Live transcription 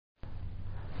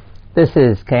This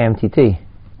is KMTT.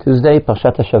 Tuesday,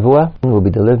 Parshat HaShavua will be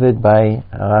delivered by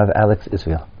Rav Alex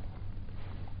Israel.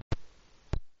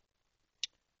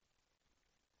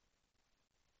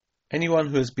 Anyone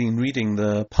who has been reading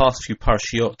the past few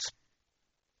Parshiot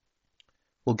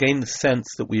will gain the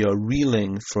sense that we are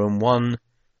reeling from one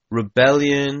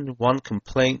rebellion, one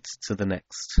complaint to the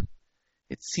next.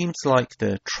 It seems like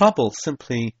the trouble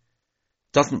simply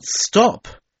doesn't stop.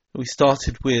 We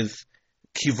started with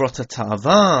Kivrot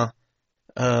HaTa'ava,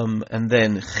 and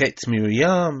then Chet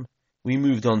Miriam. We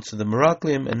moved on to the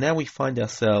Meraglim, and now we find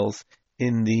ourselves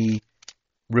in the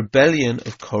rebellion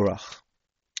of Korach.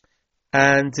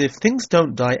 And if things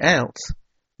don't die out,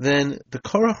 then the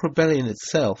Korach rebellion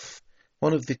itself,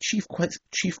 one of the chief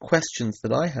questions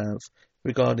that I have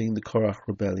regarding the Korach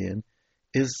rebellion,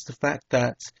 is the fact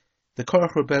that the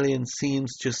Korach rebellion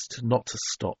seems just not to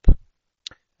stop.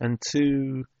 And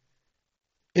to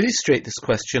illustrate this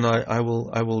question, I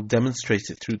will demonstrate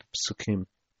it through the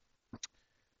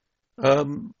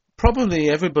Psukim. Probably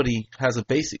everybody has a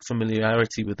basic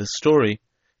familiarity with the story.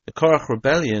 The Korach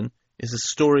rebellion is a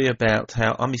story about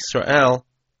how Am Yisrael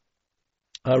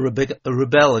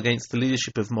rebel against the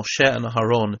leadership of Moshe and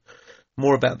Aharon.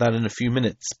 More about that in a few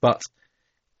minutes. But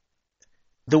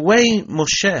the way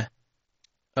Moshe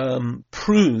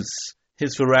proves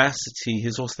his veracity,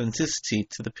 his authenticity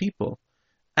to the people,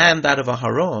 and that of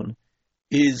Aharon,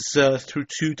 is through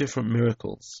two different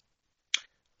miracles.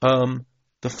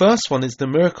 The first one is the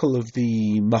miracle of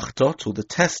the Machdot, or the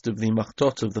test of the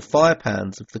Machdot, of the fire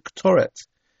pans, of the Ketoret.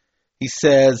 He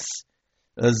says,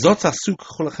 Zot asuk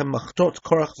cholachem Machdot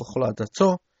Korach v'chol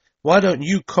adato. Why don't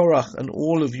you, Korach, and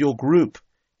all of your group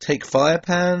take fire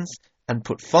pans and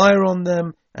put fire on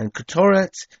them and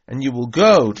Ketoret, and you will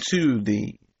go to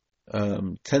the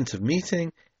tent of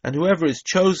meeting, and whoever is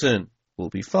chosen will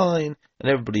be fine,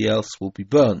 and everybody else will be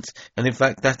burnt. And in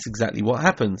fact, that's exactly what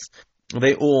happens.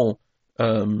 They all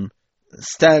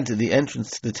stand at the entrance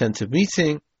to the tent of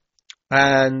meeting,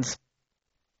 and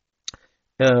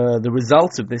the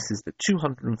result of this is that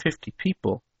 250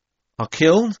 people are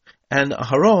killed, and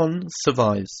Aharon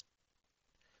survives.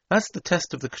 That's the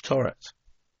test of the Ketoret.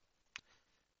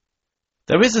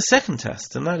 There is a second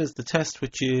test, and that is the test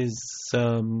which is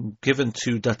given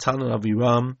to Datan and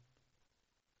Aviram,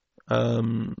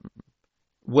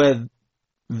 where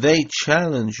they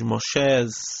challenge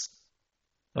Moshe's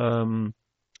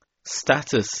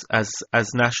status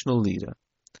as national leader.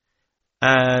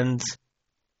 And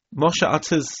Moshe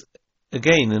utters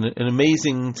again an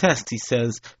amazing test. He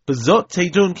says, "Bezot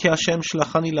teidun ki Hashem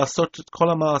shlachani lasot et kol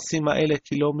ha'ma'asim ha'ele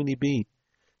ki lo mini bi."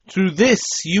 Through this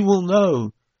you will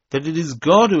know that it is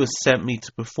God who has sent me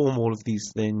to perform all of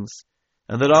these things,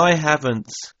 and that I haven't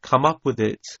come up with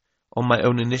it on my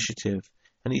own initiative.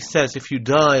 And he says, if you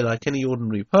die like any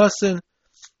ordinary person,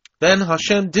 then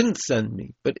Hashem didn't send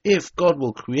me. But if God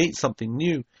will create something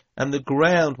new, and the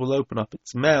ground will open up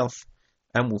its mouth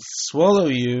and will swallow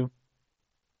you,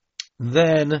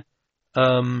 then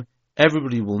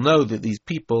everybody will know that these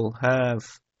people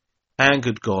have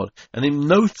angered God. And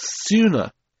no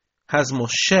sooner has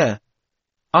Moshe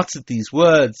uttered these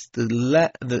words,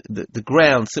 the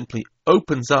ground simply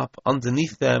opens up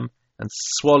underneath them and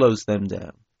swallows them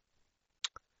down.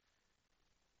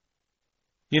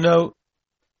 You know,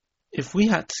 if we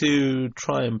had to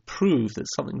try and prove that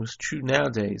something was true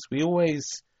nowadays, we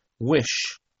always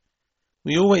wish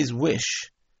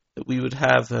that we would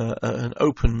have an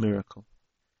open miracle.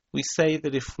 We say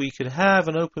that if we could have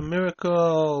an open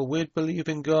miracle, we'd believe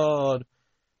in God,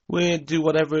 we'd do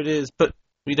whatever it is, but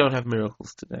we don't have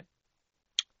miracles today.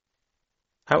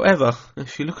 However,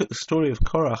 if you look at the story of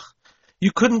Korach,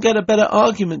 you couldn't get a better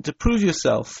argument to prove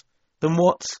yourself than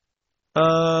what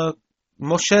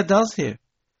Moshe does here.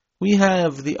 We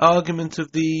have the argument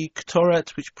of the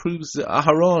Ketoret, which proves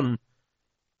Aharon,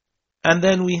 and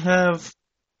then we have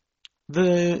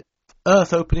the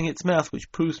earth opening its mouth,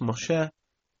 which proves Moshe.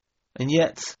 And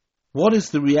yet, what is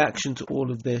the reaction to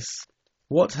all of this?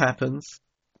 What happens?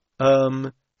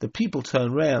 The people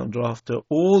turn round after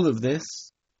all of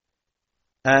this,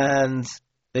 and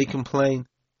they complain.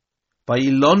 It's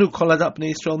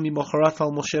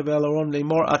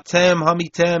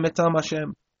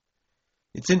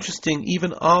interesting,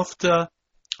 even after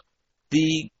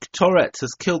the Ketoret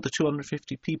has killed the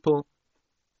 250 people,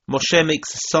 Moshe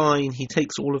makes a sign. He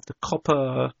takes all of the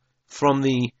copper from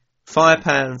the fire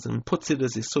pans and puts it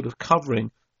as a sort of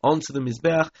covering onto the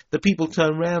Mizbeach. The people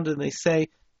turn around and they say,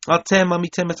 Atem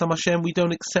amitem etam Hashem, we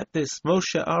don't accept this.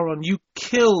 Moshe, Aaron, you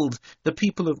killed the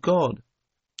people of God.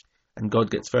 And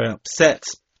God gets very upset.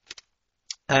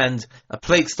 And a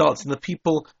plague starts in the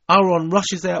people. Aaron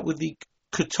rushes out with the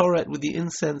Ketoret, with the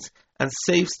incense, and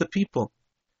saves the people.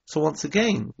 So once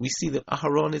again, we see that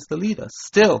Aharon is the leader.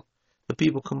 Still, the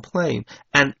people complain.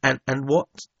 And what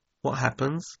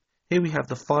happens? Here we have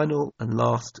the final and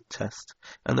last test.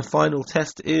 And the final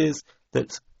test is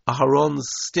that Aharon's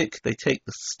stick, they take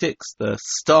the sticks, the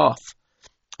staff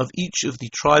of each of the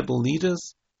tribal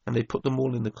leaders, and they put them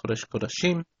all in the Kodesh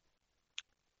Kodashim.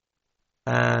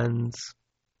 And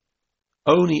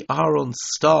only Aaron's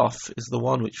staff is the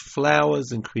one which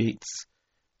flowers and creates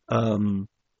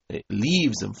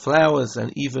leaves and flowers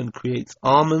and even creates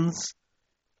almonds.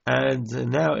 And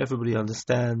now everybody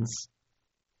understands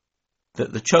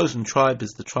that the chosen tribe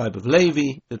is the tribe of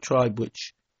Levi, the tribe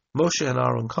which Moshe and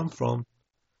Aaron come from.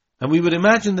 And we would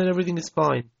imagine that everything is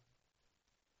fine.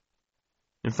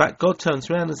 In fact, God turns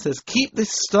around and says, keep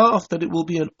this staff, that it will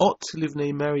be an ot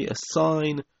livnei Mary, a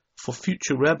sign for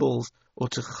future rebels, or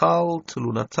techal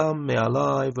telunatam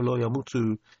me'alai v'lo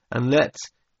yamutu, and let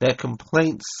their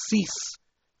complaints cease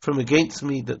from against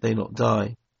me, that they not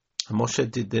die. And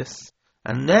Moshe did this,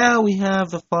 and now we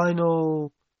have the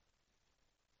final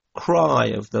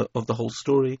cry of the whole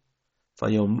story.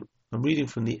 I'm reading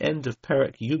from the end of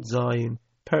Perek Yud Zayin,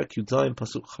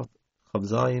 Pasuk Chav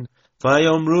Zayin.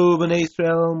 Vayomru b'nei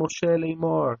Israel Moshe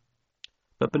leimor.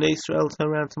 But b'nei Israel turn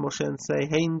around to Moshe and say,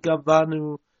 Hein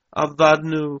gavanu,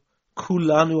 avadnu,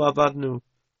 kulanu avadnu.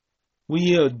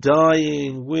 We are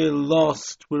dying, we're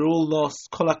lost, we're all lost.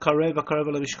 Kol hakarev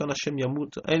leMishkan Hashem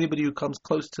yamut. Anybody who comes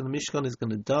close to the Mishkan is going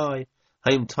to die.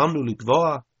 Haim tamnu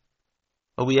ligvoa.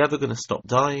 Are we ever going to stop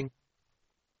dying?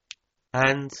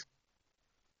 And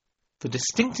the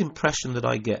distinct impression that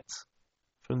I get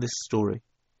from this story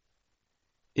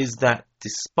is that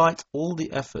despite all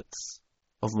the efforts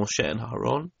of Moshe and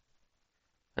Aaron,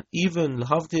 and even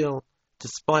Lahavdil,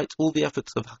 despite all the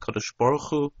efforts of HaKadosh Baruch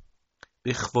Hu,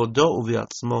 B'chvodo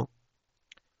u'v'atzmo,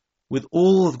 with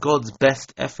all of God's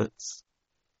best efforts,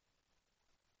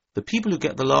 the people who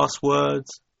get the last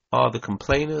words are the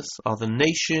complainers, are the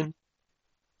nation.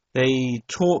 They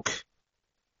talk.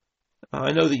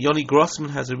 I know that Yoni Grossman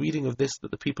has a reading of this,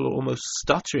 that the people are almost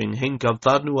stuttering. Hein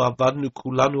gavadnu avadnu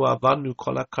kulanu avadnu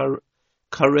kol hakarev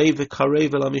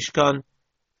v'karev el hamishkan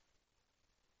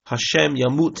Hashem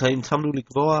yamut haim tamnu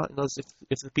likvoa. As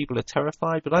if the people are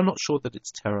terrified, but I'm not sure that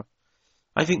it's terror.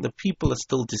 I think the people are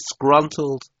still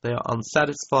disgruntled. They are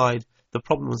unsatisfied. The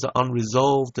problems are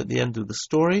unresolved at the end of the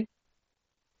story.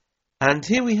 And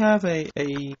here we have a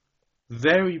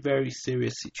very, very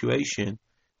serious situation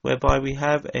whereby we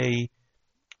have a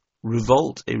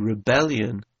revolt, a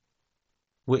rebellion,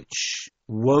 which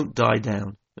won't die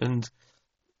down. And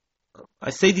I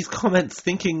say these comments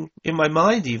thinking in my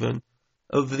mind even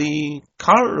of the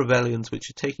current rebellions which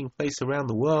are taking place around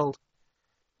the world,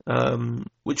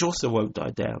 which also won't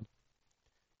die down.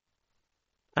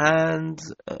 And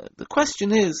the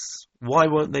question is, why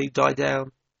won't they die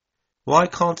down? Why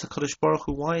can't HaKadosh Baruch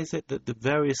Hu, why is it that the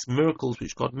various miracles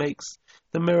which God makes,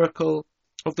 the miracle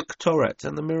of the Ketoret,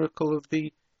 and the miracle of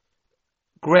the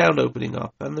ground opening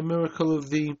up, and the miracle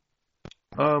of the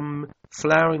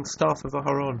flowering staff of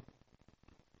Aharon,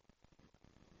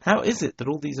 how is it that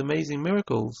all these amazing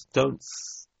miracles don't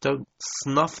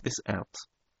snuff this out?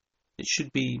 It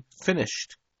should be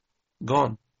finished,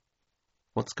 gone.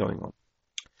 What's going on?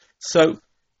 So,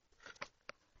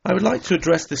 I would like to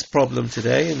address this problem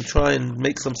today and try and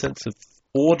make some sense of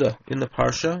order in the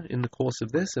Parsha in the course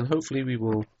of this, and hopefully we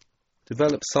will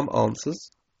develop some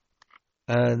answers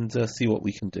and see what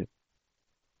we can do.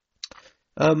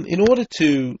 In order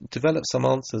to develop some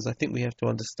answers, I think we have to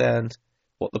understand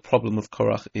what the problem of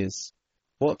Korach is.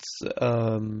 What's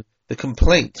the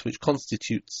complaint which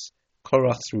constitutes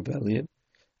Korach's rebellion?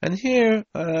 And here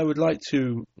I would like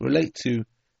to relate to,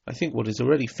 I think, what is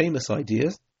already famous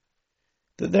ideas,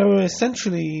 that there are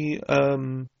essentially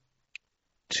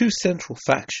two central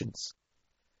factions,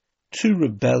 two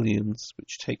rebellions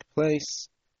which take place,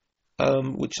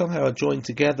 which somehow are joined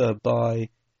together by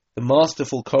the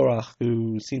masterful Korach,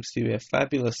 who seems to be a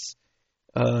fabulous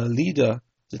leader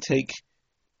to take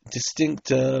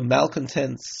distinct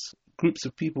malcontents, groups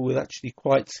of people with actually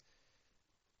quite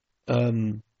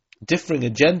differing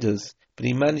agendas, but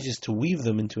he manages to weave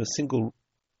them into a single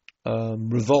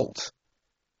revolt.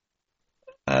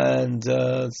 And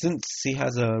since he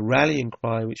has a rallying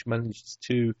cry which manages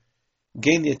to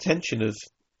gain the attention of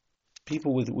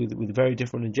people with very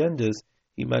different agendas,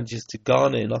 he manages to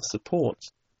garner enough support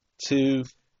to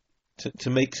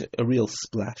make a real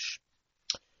splash.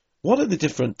 What are the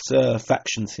different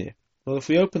factions here? Well, if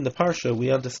we open the Parsha,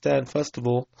 we understand, first of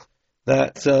all,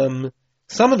 that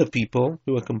some of the people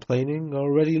who are complaining are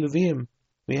already Leviim.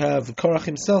 We have Korach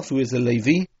himself, who is a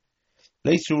Levi,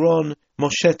 Later on,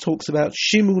 Moshe talks about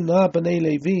Shimu na b'nei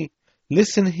Levi.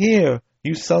 Listen here,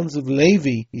 you sons of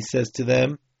Levi, he says to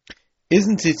them.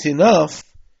 Isn't it enough?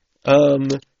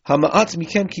 Hama'at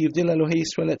mikem ki yivdil Elohei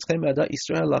Yisrael etchem me'adat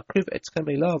Yisrael la'akriv etchem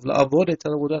elav la'avod et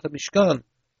avodat ha'mishkan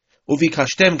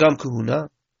uvikashtem gam kahuna.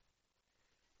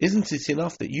 Isn't it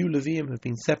enough that you Leviim have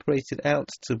been separated out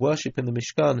to worship in the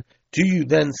Mishkan? Do you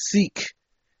then seek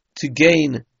to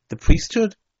gain the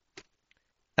priesthood?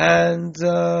 And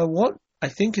what I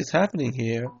think is happening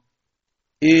here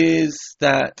is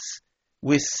that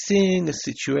we're seeing a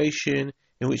situation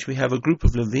in which we have a group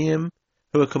of Leviim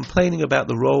who are complaining about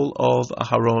the role of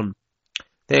Aharon.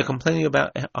 They are complaining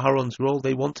about Aharon's role.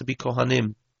 They want to be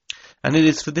Kohanim. And it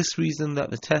is for this reason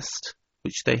that the test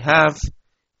which they have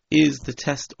is the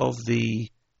test of the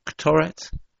Ketoret.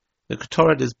 The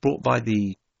Ketoret is brought by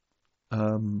the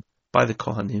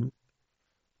Kohanim.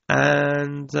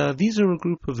 And these are a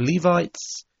group of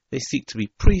Levites. They seek to be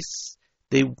priests.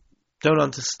 They don't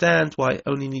understand why it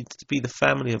only needs to be the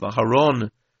family of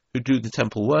Aharon who do the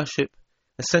temple worship.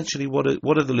 Essentially, what are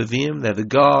the Leviim? They're the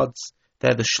guards.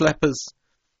 They're the schleppers.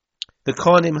 The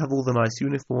Kohanim have all the nice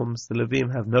uniforms. The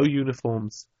Leviim have no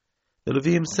uniforms. The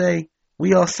Leviim say,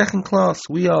 we are second class.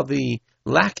 We are the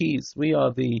lackeys. We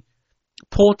are the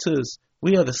porters.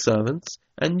 We are the servants.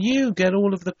 And you get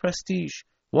all of the prestige.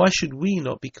 Why should we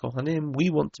not be Kohanim? We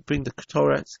want to bring the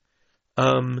Ketoret.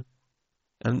 And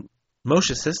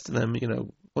Moshe says to them,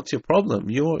 what's your problem?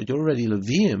 You're already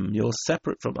Leviim. You're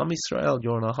separate from Am Yisrael.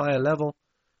 You're on a higher level.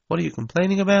 What are you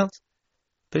complaining about?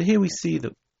 But here we see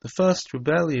that the first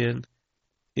rebellion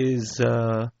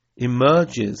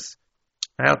emerges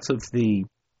out of the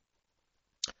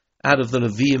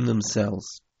Leviim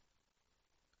themselves.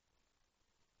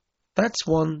 That's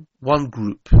one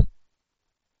group.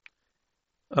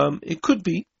 It could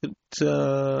be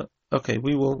that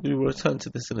we will return to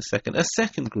this in a second. A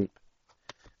second group,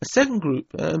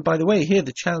 and by the way, here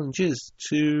the challenge is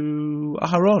to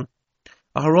Aharon.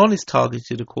 Aharon is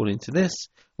targeted according to this.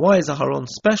 Why is Aharon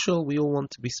special? We all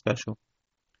want to be special.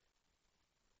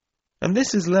 And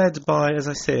this is led by, as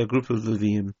I say, a group of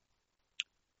Leviim.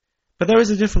 But there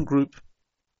is a different group,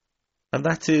 and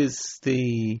that is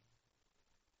the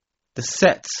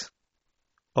set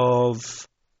of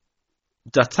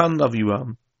Datan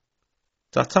Aviram.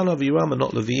 Datan Aviram are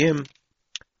not Leviim.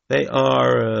 They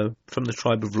are from the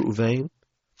tribe of Reuven.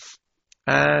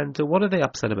 And what are they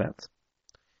upset about?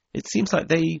 It seems like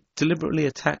they deliberately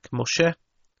attack Moshe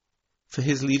for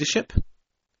his leadership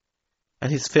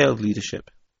and his failed leadership.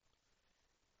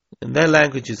 And their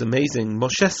language is amazing.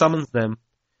 Moshe summons them.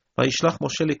 They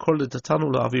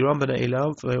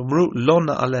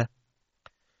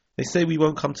say we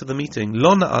won't come to the meeting.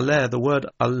 Lo na'aleh, the word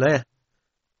aleh,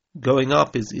 going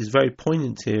up, is very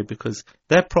poignant here because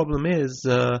their problem is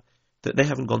that they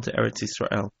haven't gone to Eretz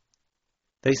Yisrael.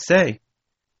 They say,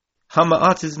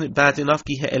 Hama'at, isn't it bad enough?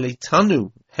 Ki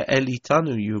he'elitanu,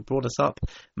 you have brought us up.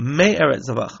 Me Eretz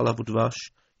Zavat Chalav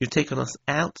Udvash, you've taken us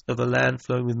out of a land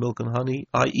flowing with milk and honey,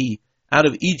 i.e., out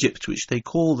of Egypt, which they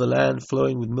call the land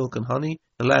flowing with milk and honey,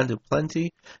 the land of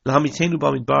plenty. Lahamitenu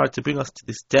bamidbar, to bring us to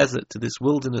this desert, to this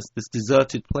wilderness, this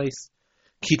deserted place.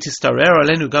 Ki tistarer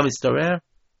alenu gam istarer.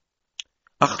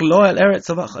 Ach lo el Eretz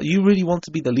Zavat, you really want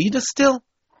to be the leader still?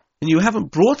 And you haven't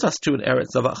brought us to an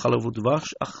Eretz Zavat Chalav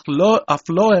Udvash. Ach lo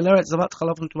el Eretz Zavat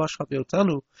Chalav Udvash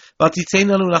haviotanu.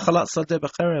 Vatiteinanu nachalat sadeh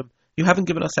b'cherem. You haven't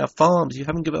given us our farms. You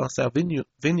haven't given us our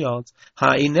vineyards.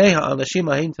 Ha'inei ha'anashim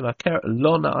ha'in tevaker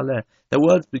lo na'aleh. The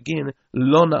words begin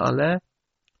lo na'aleh.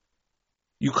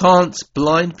 You can't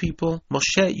blind people.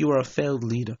 Moshe, you are a failed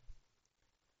leader.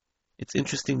 It's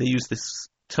interesting they use this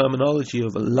terminology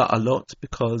of la'alot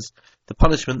because the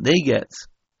punishment they get,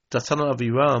 Datan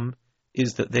Aviram,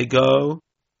 is that they go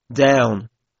down.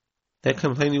 They're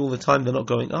complaining all the time they're not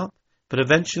going up. But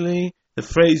eventually, the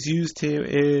phrase used here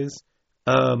is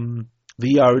v'yardu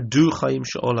chayim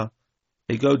she'ola.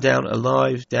 They go down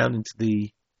alive, down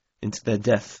into their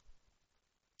death.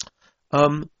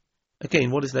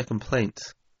 Again, what is their complaint?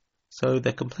 So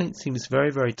their complaint seems very,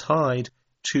 very tied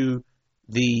to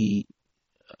the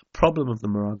problem of the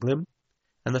Meraglim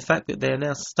and the fact that they are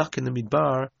now stuck in the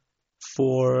Midbar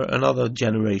for another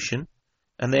generation,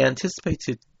 and they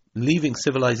anticipated leaving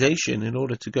civilization in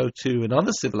order to go to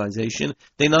another civilization.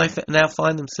 They now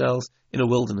find themselves in a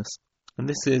wilderness. And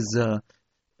this is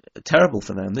terrible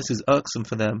for them. This is irksome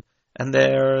for them. And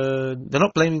they're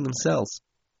not blaming themselves.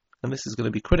 And this is going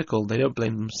to be critical. They don't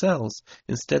blame themselves.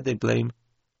 Instead, they blame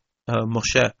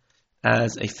Moshe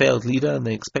as a failed leader, and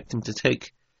they expect him to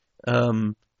take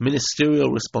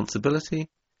ministerial responsibility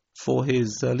for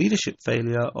his leadership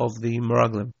failure of the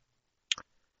Meraglim.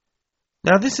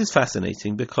 Now this is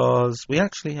fascinating because we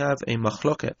actually have a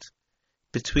machloket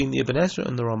between the Ibn Ezra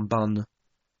and the Ramban.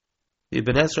 The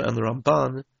Ibn Ezra and the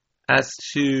Ramban as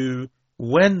to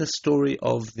when the story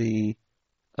of the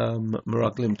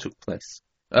Meraglim took place.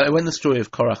 When the story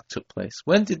of Korach took place.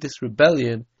 When did this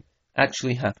rebellion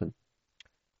actually happen?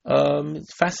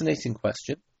 It's a fascinating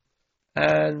question.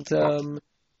 And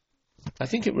I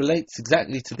think it relates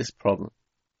exactly to this problem.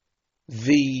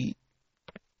 The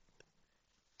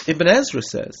Ibn Ezra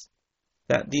says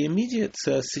that the immediate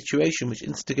situation which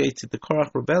instigated the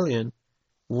Korach rebellion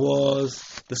was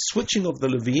the switching of the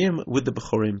Leviim with the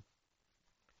Bechorim.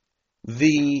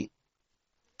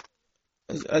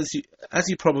 As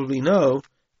you probably know,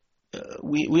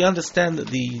 we understand that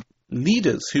the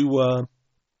leaders who were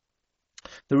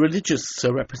the religious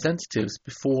representatives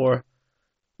before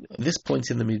this point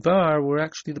in the Midbar were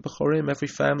actually the Bechorim. Every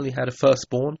family had a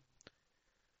firstborn.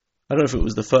 I don't know if it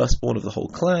was the firstborn of the whole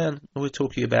clan. We're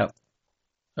talking about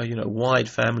wide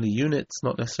family units,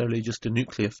 not necessarily just a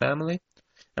nuclear family.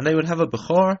 And they would have a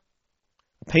Bechor,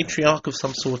 a patriarch of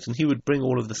some sort, and he would bring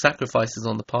all of the sacrifices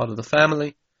on the part of the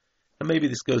family. And maybe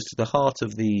this goes to the heart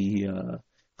of the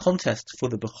contest for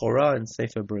the Bechorah in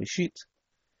Sefer Bereshit.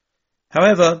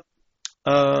 However,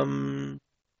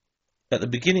 at the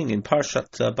beginning in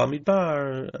Parshat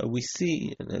Bamidbar, we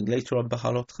see, and later on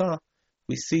B'Halotcha,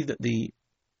 we see that the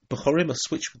Bechorim are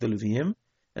switched with the Leviim,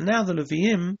 and now the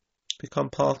Leviim become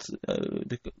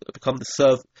the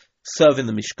serve in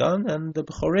the Mishkan, and the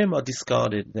Bechorim are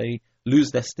discarded. They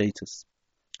lose their status.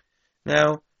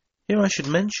 Now, here I should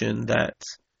mention that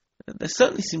there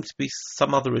certainly seem to be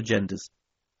some other agendas.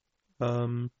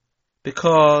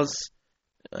 Because,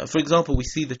 for example, we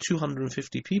see the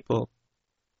 250 people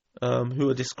who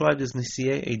are described as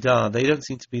Nisiei Edah. They don't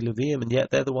seem to be Leviim, and yet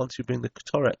they're the ones who bring the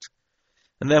Ketoret.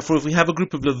 And therefore, if we have a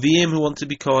group of Leviim who want to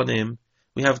be Kohanim,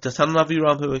 we have Datan and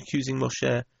Aviram who are accusing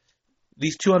Moshe.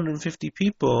 These 250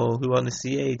 people who are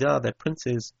Nisiei Edah, they're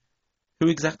princes, who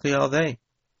exactly are they?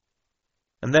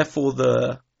 And therefore,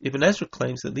 the Ibn Ezra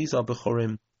claims that these are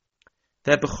Bechorim.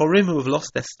 They're Bechorim who have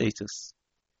lost their status.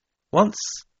 Once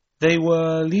they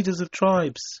were leaders of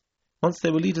tribes. Once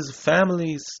they were leaders of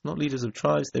families, not leaders of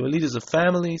tribes, they were leaders of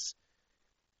families.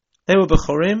 They were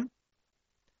Bechorim.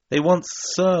 They once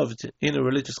served in a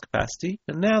religious capacity,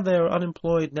 and now they're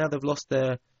unemployed, now they've lost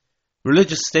their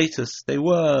religious status. They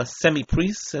were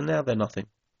semi-priests, and now they're nothing.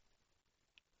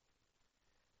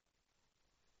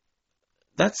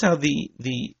 That's how the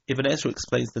Ibn Ezra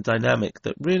explains the dynamic,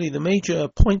 that really the major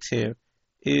point here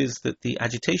is that the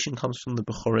agitation comes from the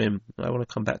Bechorim. I want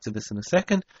to come back to this in a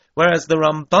second. Whereas the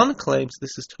Ramban claims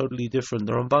this is totally different.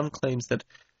 The Ramban claims that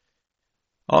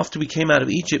after we came out of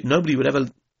Egypt, nobody would ever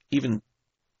even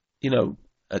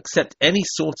accept any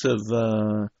sort of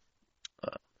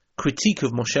critique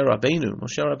of Moshe Rabbeinu.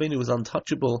 Moshe Rabbeinu was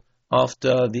untouchable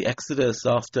after the Exodus,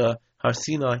 after Har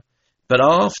Sinai. But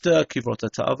after Kivrot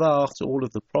HaTa'ava, after all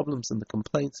of the problems and the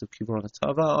complaints of Kivrot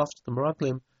HaTa'ava, after the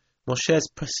Meraglim, Moshe's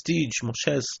prestige,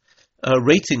 Moshe's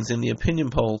ratings in the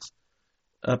opinion polls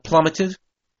plummeted,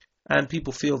 and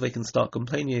people feel they can start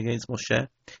complaining against Moshe,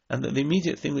 and that the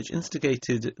immediate thing which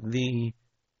instigated the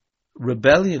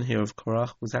rebellion here of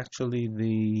Korach was actually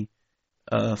the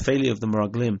failure of the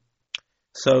Meraglim.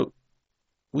 So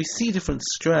we see different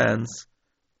strands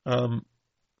in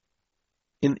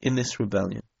this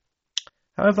rebellion.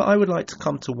 However, I would like to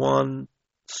come to one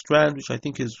strand which I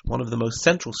think is one of the most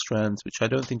central strands, which I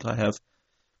don't think I have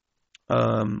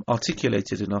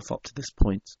articulated enough up to this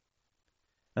point.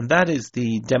 And that is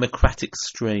the democratic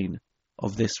strain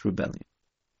of this rebellion.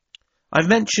 I've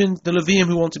mentioned the Leviim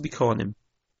who want to be Kohanim.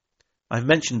 I've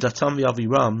mentioned Datan and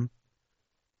Aviram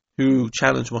who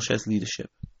challenge Moshe's leadership.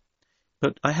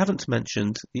 But I haven't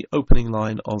mentioned the opening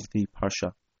line of the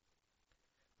Parsha,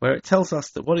 where it tells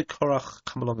us that what did Korach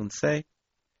come along and say?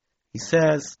 He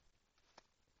says,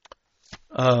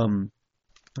 and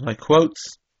I quote,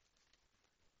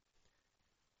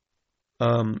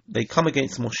 they come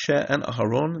against Moshe and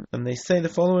Aharon, and they say the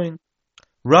following: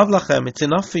 Rav lachem, it's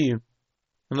enough for you.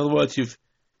 In other words, you've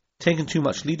taken too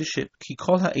much leadership. Ki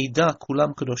kol ha'edah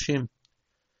kulam kadoshim.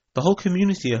 The whole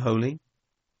community are holy.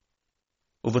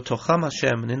 Uvatocham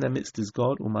Hashem, and in their midst is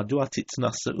God. Umadua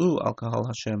titnaseu al kahal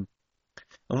Hashem.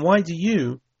 And why do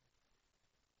you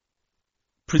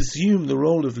presume the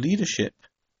role of leadership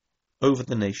over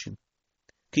the nation?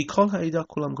 Ki kol ha'edah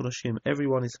kulam kadoshim.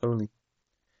 Everyone is holy.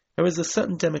 There is a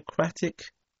certain democratic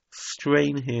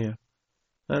strain here.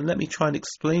 And let me try and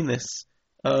explain this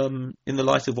in the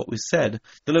light of what we've said.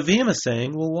 The Leviim are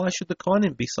saying, well, why should the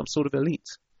Kohanim be some sort of elite?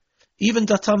 Even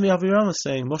Datan v'Aviram are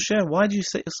saying, Moshe, why do you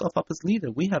set yourself up as leader?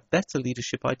 We have better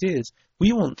leadership ideas.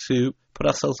 We want to put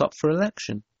ourselves up for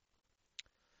election.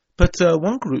 But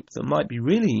one group that might be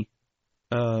really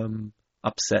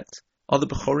upset are the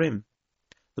Bechorim.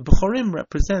 The Bechorim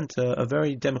represent a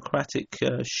very democratic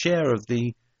share of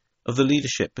the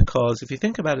leadership, because if you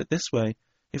think about it this way,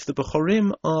 if the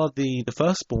Bechorim are the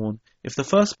firstborn, if the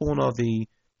firstborn are the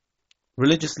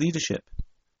religious leadership,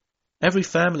 every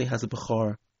family has a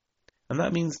Bechor, and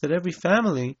that means that every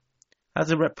family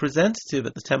has a representative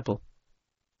at the temple.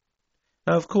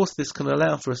 Now, of course, this can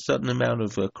allow for a certain amount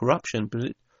of corruption, but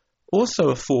it also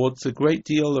affords a great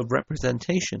deal of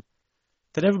representation,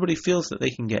 that everybody feels that they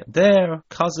can get their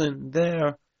cousin,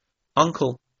 their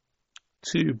uncle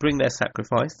to bring their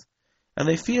sacrifice, and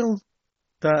they feel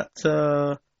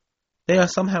that they are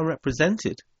somehow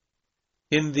represented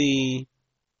in the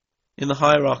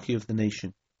hierarchy of the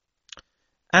nation.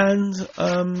 And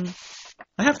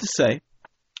I have to say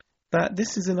that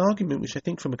this is an argument which I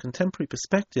think from a contemporary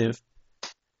perspective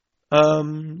I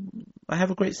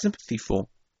have a great sympathy for.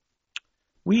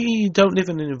 We don't live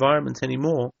in an environment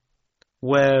anymore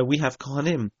where we have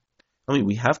Kohanim. I mean,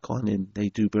 we have Kohanim. They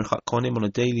do Birchat Kohanim on a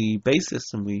daily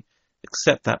basis, and we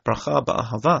accept that bracha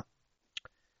ba'ahava.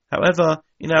 However,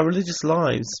 in our religious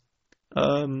lives,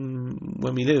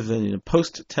 when we live in a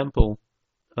post-temple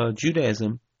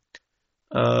Judaism,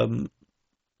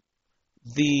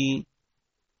 the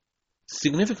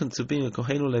significance of being a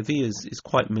Kohen or Levi is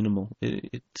quite minimal.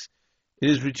 It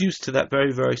is reduced to that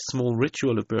very, very small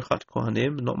ritual of Birchat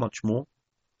Kohanim, not much more.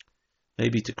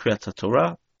 Maybe to Kriyat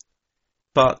Torah.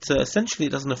 But essentially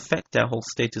it doesn't affect our whole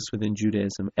status within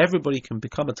Judaism. Everybody can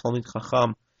become a Talmid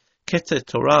Chacham. Keter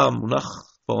Torah, Munach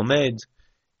v'Omed.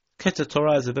 Keter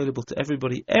Torah is available to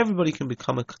everybody. Everybody can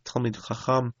become a Talmid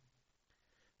Chacham.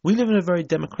 We live in a very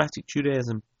democratic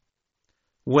Judaism,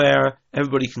 where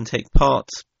everybody can take part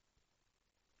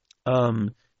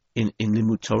in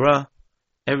Limud Torah.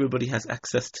 Everybody has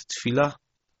access to Tefillah.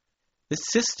 This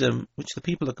system, which the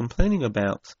people are complaining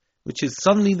about, which is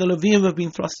suddenly the Leviim have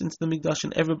been thrust into the Mikdash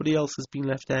and everybody else has been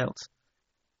left out,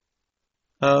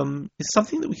 is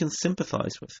something that we can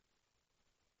sympathize with.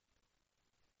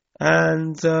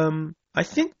 And I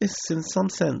think this, in some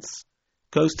sense,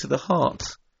 goes to the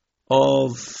heart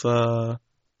of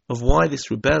why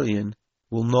this rebellion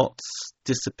will not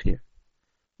disappear.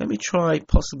 Let me try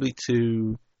possibly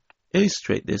to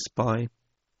illustrate this by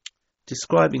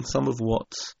describing some of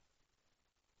what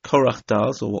Korach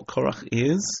does, or what Korach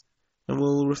is, and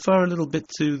we'll refer a little bit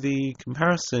to the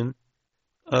comparison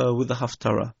with the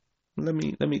Haftarah. Let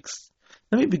me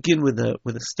begin with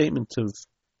a statement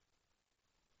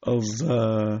of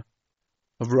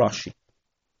Rashi.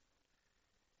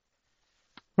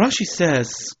 Rashi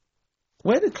says,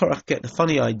 where did Korach get the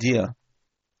funny idea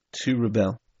to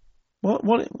rebel?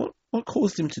 What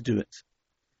caused him to do it?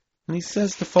 And he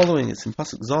says the following. It's in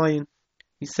Pasuk Zayin.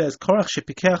 He says, Korach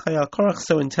shepikeach haya, Korach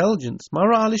so intelligent,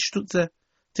 mara alishtutzeh.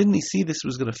 Didn't he see this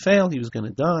was going to fail? He was going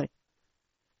to die.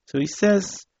 So he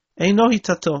says, Eino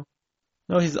hitato.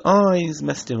 No, his eyes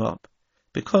messed him up,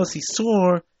 because he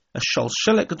saw a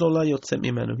shalshelet gedola yotzet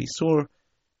mimenu. He saw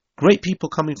great people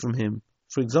coming from him.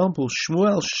 For example,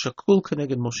 Shmuel shakul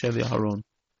keneged Moshe v'Aharon.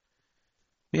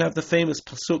 We have the famous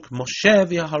pasuk, Moshe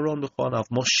v'Aharon b'choanav.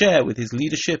 Moshe with his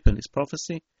leadership and his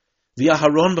prophecy,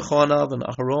 v'Aharon b'choanav, and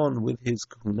Aharon with his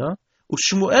kahuna,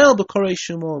 u'Shmuel b'korei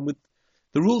Shmuel, with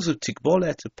the rules of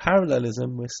tikbolet, of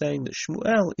parallelism. We're saying that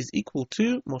Shmuel is equal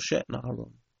to Moshe and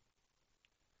Aharon.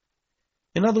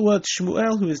 In other words,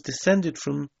 Shmuel, who is descended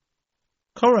from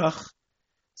Korach,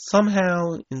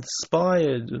 somehow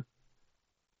inspired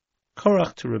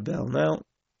Korach to rebel. Now,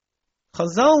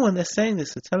 Chazal, when they're saying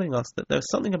this, are telling us that there's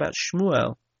something about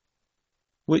Shmuel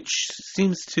which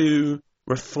seems to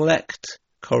reflect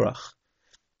Korach.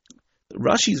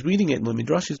 Rashi's reading it, when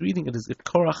Midrash is reading it, as if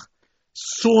Korach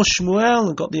saw Shmuel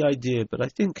and got the idea. But I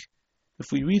think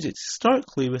if we read it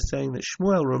historically, we're saying that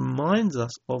Shmuel reminds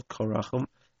us of Korach.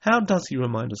 How does he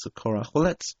remind us of Korach? Well,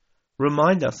 let's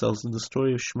remind ourselves of the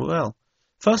story of Shmuel.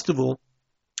 First of all,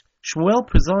 Shmuel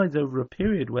presides over a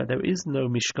period where there is no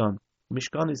Mishkan.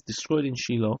 Mishkan is destroyed in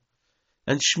Shiloh,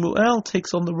 and Shmuel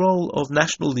takes on the role of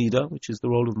national leader, which is the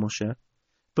role of Moshe,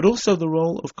 but also the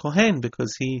role of Kohen,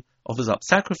 because he offers up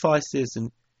sacrifices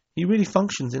and he really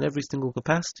functions in every single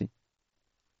capacity.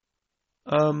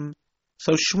 So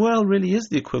Shmuel really is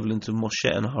the equivalent of Moshe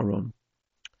and Aaron.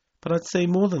 But I'd say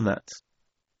more than that.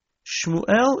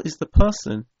 Shmuel is the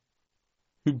person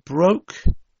who broke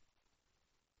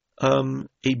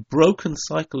a broken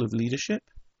cycle of leadership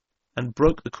and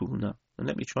broke the kahuna. And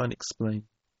let me try and explain.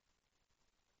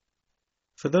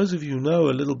 For those of you who know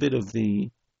a little bit of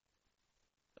the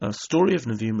story of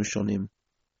Nevi'im Rishonim,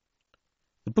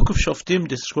 the book of Shoftim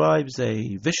describes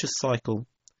a vicious cycle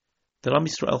that Am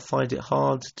Yisrael find it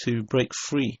hard to break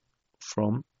free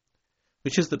from,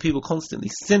 which is that people constantly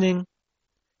sinning,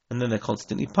 and then they're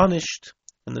constantly punished,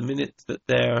 and the minute that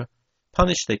they're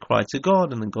punished, they cry to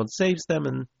God, and then God saves them,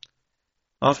 and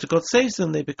after God saves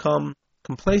them, they become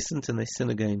complacent and they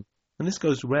sin again. And this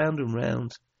goes round and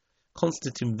round,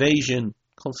 constant invasion,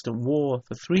 constant war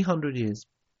for 300 years.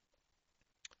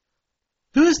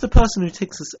 Who is the person who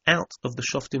takes us out of the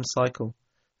Shoftim cycle?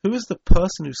 Who is the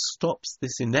person who stops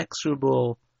this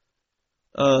inexorable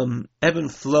ebb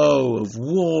and flow of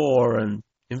war and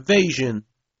invasion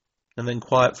and then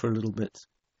quiet for a little bit?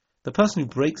 The person who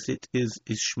breaks it is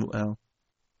Shmuel.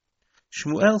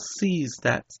 Shmuel sees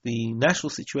that the national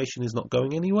situation is not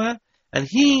going anywhere, and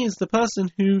he is the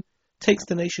person who takes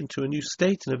the nation to a new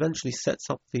state and eventually sets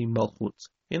up the Malchut.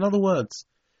 In other words,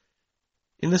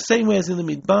 in the same way as in the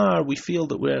Midbar we feel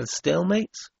that we're at a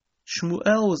stalemate,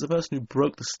 Shmuel was the person who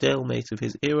broke the stalemate of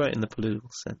his era in the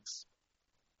political sense.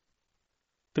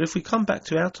 But if we come back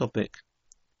to our topic,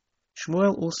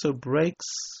 Shmuel also breaks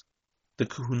the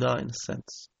Kahuna in a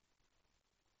sense.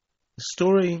 The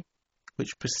story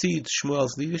which precedes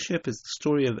Shmuel's leadership is the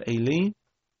story of Eli.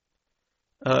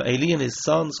 Eli and his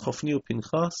sons, Chofni and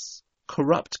Pinchas,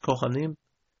 corrupt Kohanim.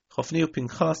 Chofni and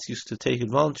Pinchas used to take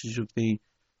advantage of the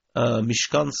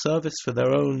Mishkan service for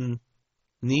their own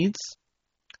needs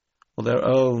or their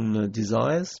own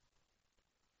desires.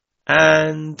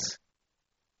 And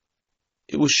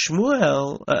it was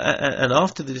Shmuel, and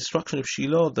after the destruction of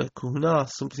Shiloh, the Kahuna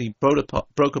simply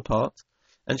broke apart,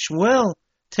 and Shmuel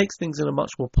takes things in a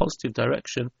much more positive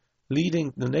direction,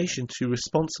 leading the nation to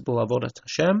responsible Avodat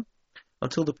Hashem,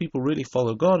 until the people really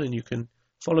follow God, and you can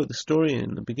follow the story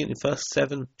in the beginning, first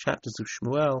 7 chapters of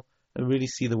Shmuel, and really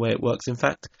see the way it works. In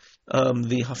fact,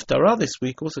 the Haftarah this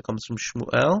week also comes from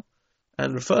Shmuel,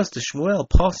 and refers to Shmuel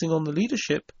passing on the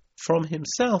leadership from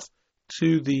himself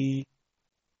to the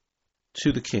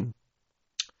king.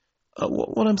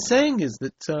 What I'm saying is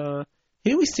that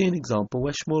here we see an example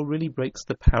where Shmuel really breaks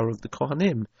the power of the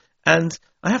Kohanim. And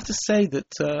I have to say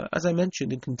that, as I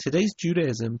mentioned, in today's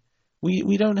Judaism,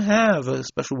 we don't have a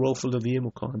special role for Leviim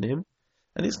or Kohanim.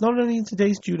 And it's not only in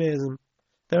today's Judaism.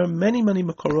 There are many, many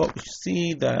Makorot which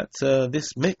see that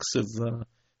this mix of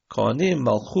Kohanim,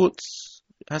 Malchut,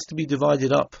 has to be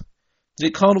divided up.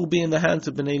 It can't all be in the hands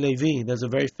of Bnei Levi. There's a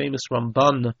very famous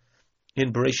Ramban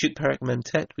in Bereshit Perek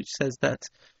Memtet which says that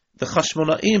the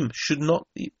Chashmonaim should not,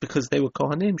 because they were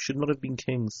Kohanim, should not have been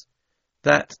kings.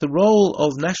 That the role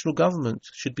of national government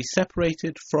should be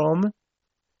separated from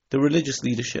the religious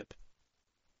leadership.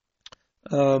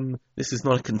 This is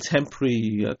not a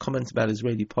contemporary comment about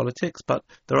Israeli politics, but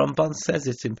the Ramban says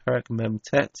it in Perek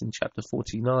Memtet in chapter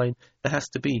 49. There has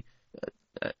to be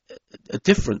a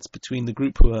difference between the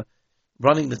group who are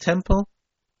running the temple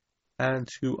and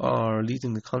who are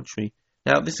leading the country.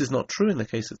 Now, this is not true in the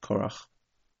case of Korach.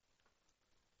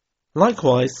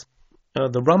 Likewise,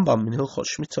 the Rambam in Hilchot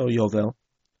Shemitah Yovel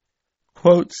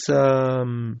quotes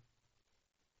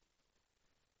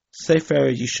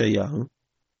Sefer Yeshayahu,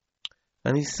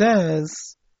 and he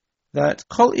says that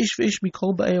Kol ish v'ish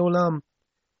mikol ba'ei olam,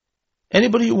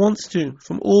 anybody who wants to,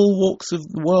 from all walks of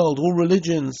the world, all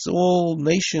religions, all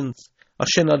nations,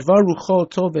 asher nadvar rucho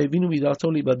tov ve'evinu midato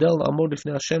libadel la'amod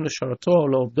lifnei Hashem l'sharato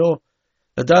lo'obdo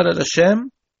l'dadat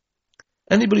Hashem,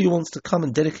 anybody who wants to come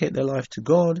and dedicate their life to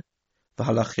God,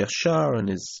 v'halach yashar,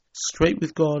 and is straight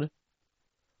with God,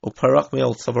 or parak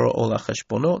me'al tzavaro ol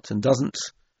ha'cheshbonot, and doesn't,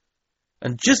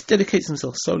 and just dedicates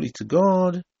himself solely to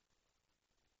God,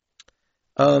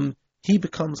 he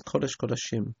becomes Kodesh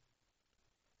Kodashim.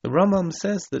 The Rambam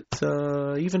says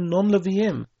that even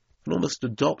non-Leviim can almost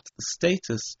adopt the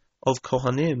status of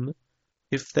Kohanim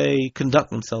if they conduct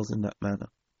themselves in that manner.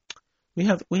 We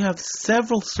have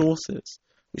several sources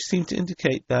which seem to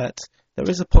indicate that there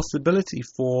is a possibility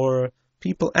for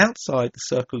people outside the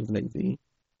circle of Levi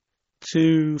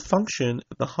to function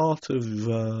at the heart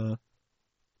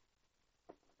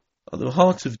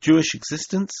of Jewish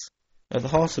existence, at the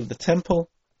heart of the temple.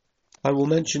 I will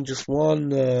mention just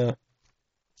one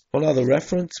other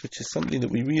reference, which is something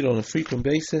that we read on a frequent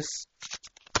basis,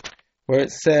 where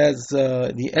it says,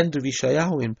 at the end of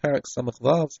Yeshayahu in Perek Samach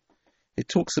Vav, it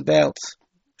talks about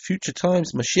future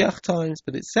times, Mashiach times,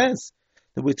 but it says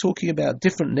that we're talking about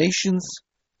different nations,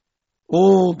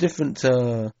 all different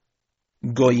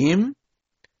goyim,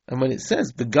 and when it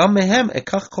says, V'gam mehem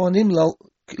ekach kohanim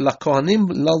lakohanim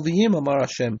lalviyim amar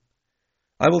Hashem,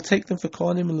 I will take them for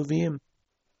Kohanim and Leviim.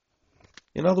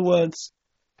 In other words,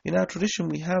 in our tradition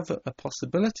we have a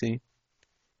possibility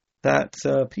that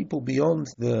people beyond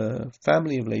the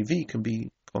family of Levi can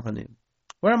be Kohanim.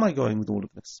 Where am I going with all of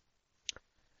this?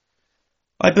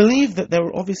 I believe that there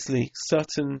were obviously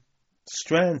certain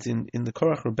strands in the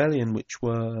Korach rebellion which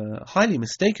were highly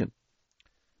mistaken.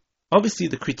 Obviously,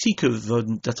 the critique of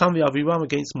Datan v'Aviram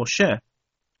against Moshe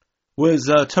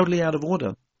was totally out of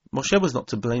order. Moshe was not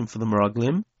to blame for the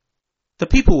Meraglim. The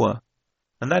people were.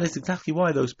 And that is exactly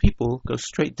why those people go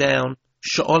straight down,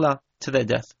 Sha'olah, to their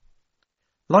death.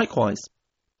 Likewise,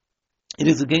 it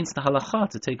is against the halacha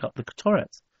to take up the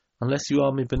Ketoret, unless you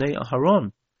are Mibnei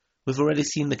Aharon. We've already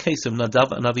seen the case of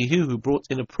Nadav and Avihu, who brought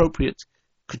inappropriate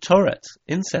Ketoret,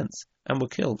 incense, and were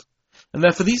killed. And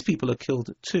therefore these people are killed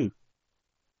too.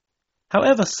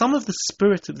 However, some of the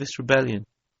spirit of this rebellion,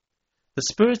 the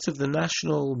spirit of the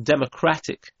national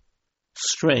democratic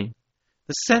strain,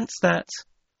 the sense that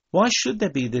why should there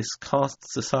be this caste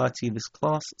society, this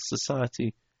class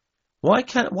society? Why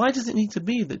does it need to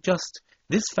be that just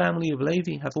this family of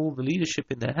Levi have all the leadership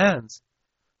in their hands?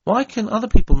 Why can other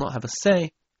people not have a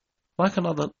say? Why can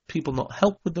other people not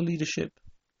help with the leadership?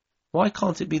 Why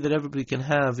can't it be that everybody can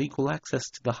have equal access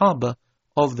to the harbour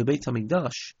of the Beit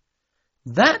HaMikdash?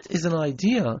 That is an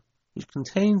idea which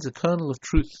contains a kernel of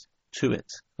truth to it.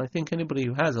 I think anybody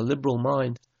who has a liberal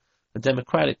mind, a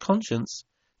democratic conscience,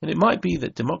 and it might be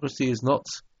that democracy is not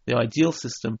the ideal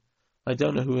system. I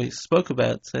don't know who he spoke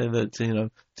about, saying that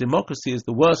democracy is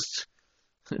the worst,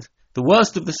 the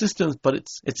worst of the systems, but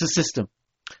it's a system.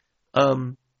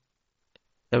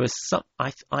 There is some.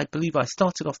 I believe I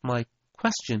started off my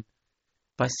question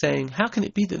by saying, how can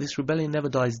it be that this rebellion never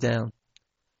dies down?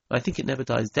 I think it never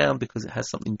dies down because it has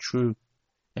something true.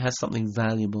 It has something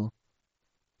valuable.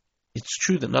 It's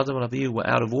true that Nadav and Avihu were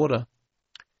out of order.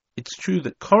 It's true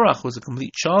that Korach was a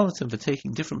complete charlatan for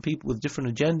taking different people with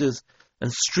different agendas and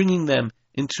stringing them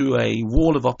into a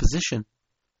wall of opposition.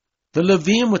 The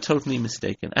Levium were totally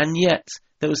mistaken, and yet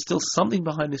there was still something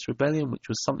behind this rebellion which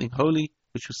was something holy,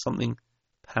 which was something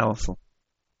powerful.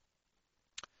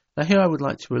 Now here I would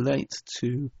like to relate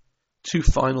to two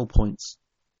final points.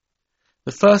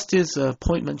 The first is a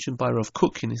point mentioned by Rav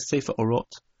Kook in his Sefer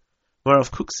Orot, where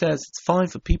Rav Kook says it's fine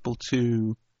for people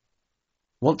to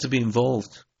want to be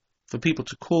involved, for people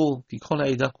to call Kikol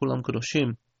Ha'edah Kulam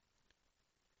Kadoshim,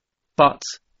 but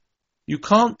you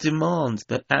can't demand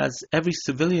that as every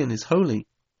civilian is holy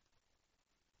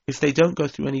if they don't go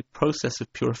through any process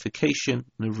of purification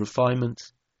and of refinement,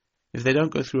 if they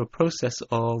don't go through a process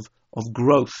of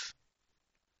growth.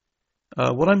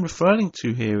 What I'm referring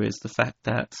to here is the fact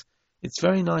that it's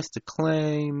very nice to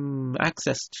claim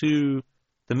access to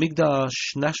the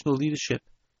Migdash national leadership,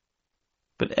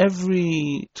 but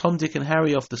every Tom, Dick and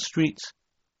Harry off the street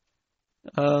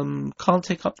can't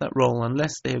take up that role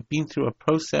unless they have been through a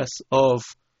process of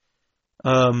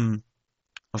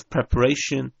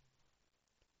preparation,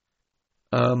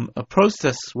 a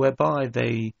process whereby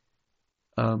they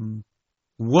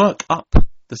work up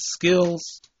the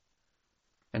skills,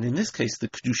 and in this case the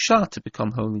Kedusha, to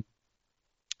become holy.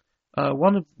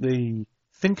 One of the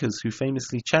thinkers who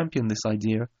famously championed this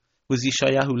idea was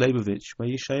Yeshayahu Leibovich, where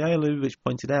Yeshayahu Leibovich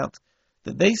pointed out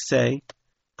that they say,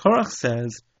 Korach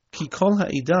says, Ki kol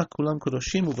ha'edah kulam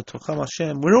kadoshim uv'tocham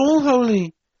Hashem. We're all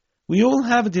holy. We all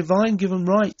have a divine given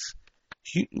right.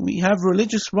 We have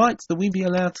religious rights that we be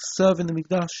allowed to serve in the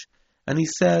Mikdash. And he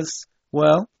says,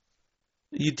 well,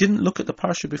 you didn't look at the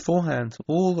parsha beforehand.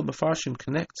 All the Mefarshim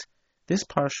connect this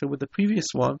parsha with the previous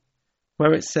one,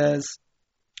 where it says,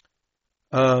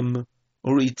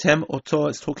 Uritem oto,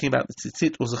 it's talking about the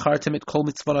tzitzit, or zachartem et kol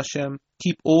mitzvot Hashem.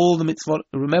 Keep all the mitzvot,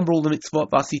 remember all the mitzvot,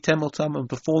 v'asitem otam, and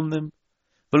perform them.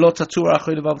 V'lo tatur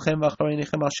achei levavchem v'acharei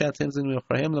nechem asher atem zenu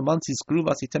yocharhem, leman tizkru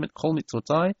v'asitem et kol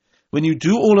mitzvotai. When you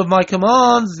do all of my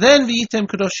commands, then v'item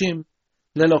kadoshim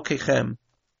lelokechem.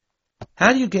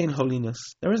 How do you gain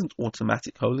holiness? There isn't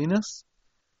automatic holiness.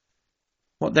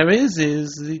 What there is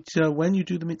that when you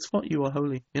do the mitzvot, you are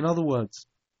holy. In other words,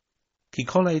 Ki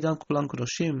kol ha'edah kulam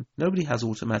kadoshim, nobody has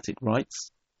automatic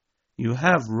rights. You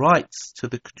have rights to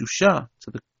the kedusha,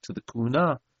 to the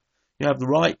kuna. You have the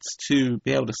rights to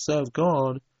be able to serve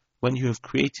God when you have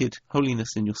created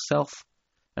holiness in yourself.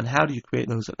 And how do you create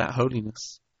that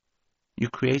holiness? You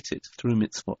create it through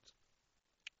mitzvot.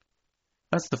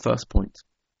 That's the first point.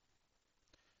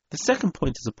 The second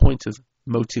point is a point of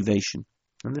motivation.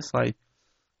 And this I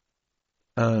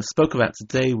spoke about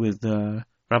today with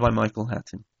Rabbi Michael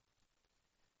Hattin.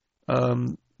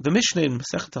 The Mishnah in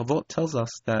Masechet Avot tells us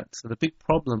that the big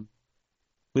problem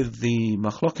with the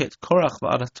Machloket Korach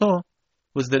v'Adato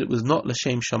was that it was not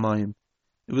L'Shem Shamayim.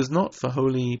 It was not for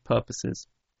holy purposes.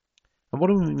 And what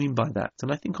do we mean by that?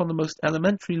 And I think on the most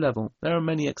elementary level, there are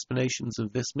many explanations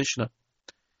of this Mishnah.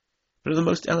 But at the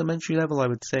most elementary level, I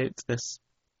would say it's this.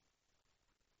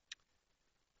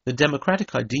 The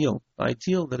democratic ideal,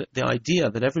 the idea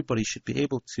that everybody should be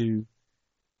able to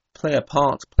play a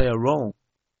part, play a role,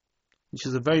 which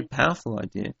is a very powerful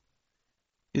idea,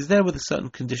 is there with a certain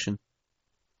condition,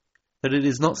 that it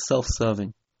is not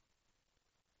self-serving.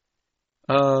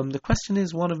 The question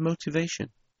is one of motivation.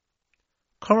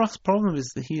 Korach's problem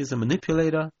is that he is a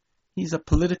manipulator, he's a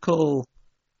political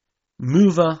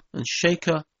mover and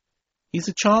shaker, he's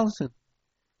a charlatan.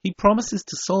 He promises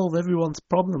to solve everyone's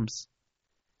problems.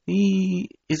 He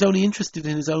is only interested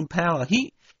in his own power.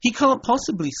 He can't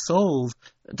possibly solve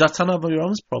Datan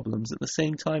Aviram's problems at the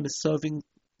same time as solving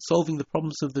the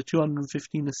problems of the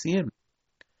 250 Nesiim.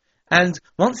 And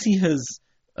once he has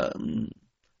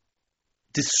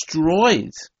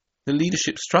destroyed the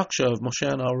leadership structure of Moshe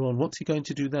and Aaron, what's he going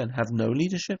to do then? Have no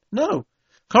leadership? No.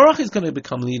 Korach is going to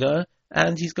become leader,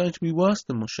 and he's going to be worse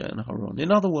than Moshe and Aaron.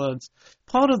 In other words,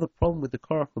 part of the problem with the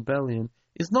Korach rebellion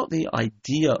is not the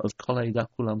idea of Kol Ha'edah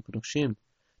Kulam Kedoshim.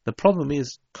 The problem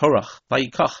is Korach,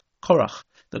 Vayikach, Korach.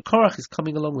 That Korach is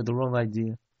coming along with the wrong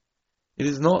idea. It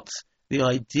is not the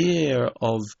idea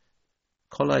of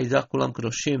Kol Ha'edah Kulam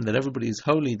Kedoshim, that everybody is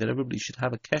holy, that everybody should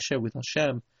have a kesher with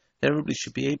Hashem, that everybody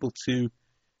should be able to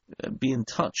be in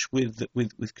touch with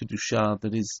Kedusha,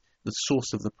 that is the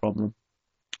source of the problem,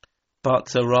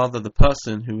 but rather the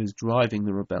person who is driving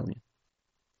the rebellion.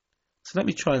 So let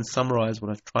me try and summarize what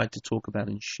I've tried to talk about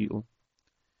in Shiur.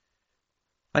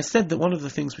 I said that one of the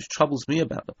things which troubles me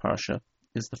about the parasha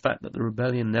is the fact that the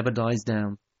rebellion never dies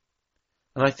down.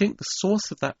 And I think the source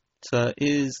of that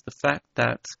is the fact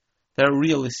that there are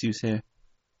real issues here.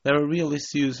 There are real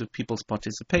issues of people's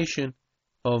participation,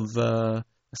 of a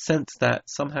sense that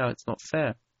somehow it's not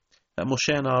fair. That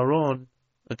Moshe and Aaron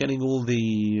are getting all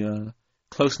the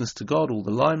closeness to God, all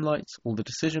the limelight, all the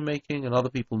decision making, and other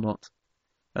people not.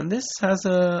 And this has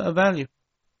a value.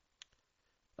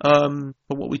 But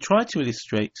what we try to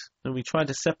illustrate, and we try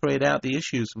to separate out the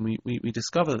issues, and we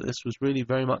discover that this was really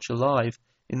very much alive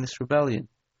in this rebellion.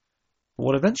 But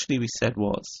what eventually we said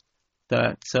was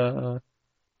that,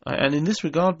 and in this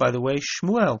regard, by the way,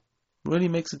 Shmuel really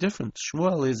makes a difference.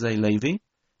 Shmuel is a Levi,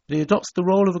 but he adopts the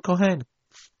role of a Kohen.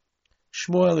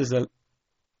 Shmuel is a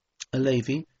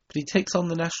Levi, but he takes on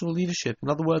the national leadership. In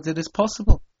other words, it is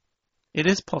possible. It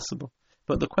is possible.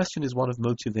 But the question is one of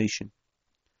motivation.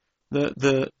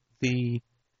 The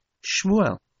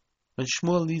Shmuel, when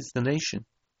Shmuel leads the nation,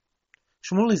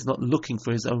 Shmuel is not looking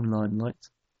for his own limelight.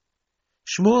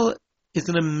 Shmuel is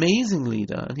an amazing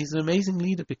leader, and he's an amazing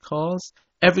leader because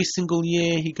every single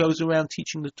year he goes around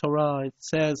teaching the Torah. It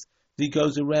says that he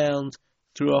goes around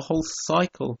through a whole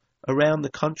cycle around the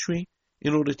country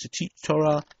in order to teach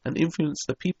Torah and influence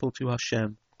the people to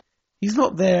Hashem. He's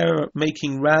not there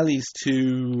making rallies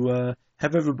to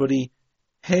have everybody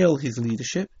hail his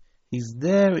leadership. He's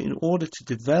there in order to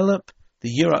develop the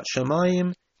Yirat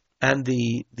Shamayim and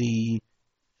the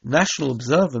national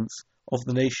observance of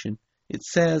the nation. It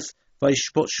says,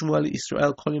 Vayishpot Shmuel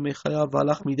Yisrael kol yemei chayav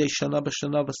v'alach midei shana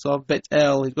b'shana v'sav Bet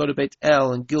El. He'd go to Bet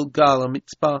El and Gilgal and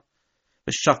Mitzpah.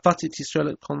 V'shafat et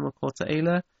Yisrael et kol makot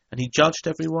ha'elah. And he judged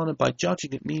everyone, and by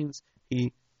judging it means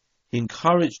he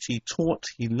encouraged, he taught,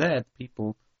 he led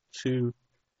people to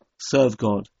serve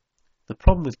God. The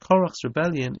problem with Korach's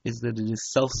rebellion is that it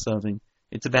is self-serving.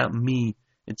 It's about me.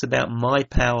 It's about my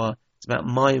power. It's about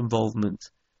my involvement.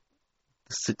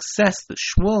 The success that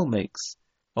Shmuel makes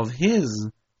of his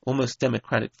almost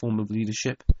democratic form of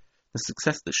leadership, the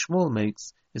success that Shmuel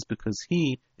makes is because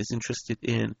he is interested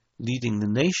in leading the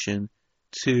nation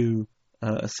to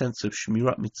a sense of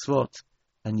Shmirat Mitzvot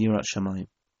and Yirat Shamayim.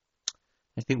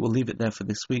 I think we'll leave it there for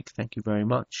this week. Thank you very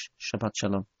much. Shabbat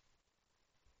Shalom.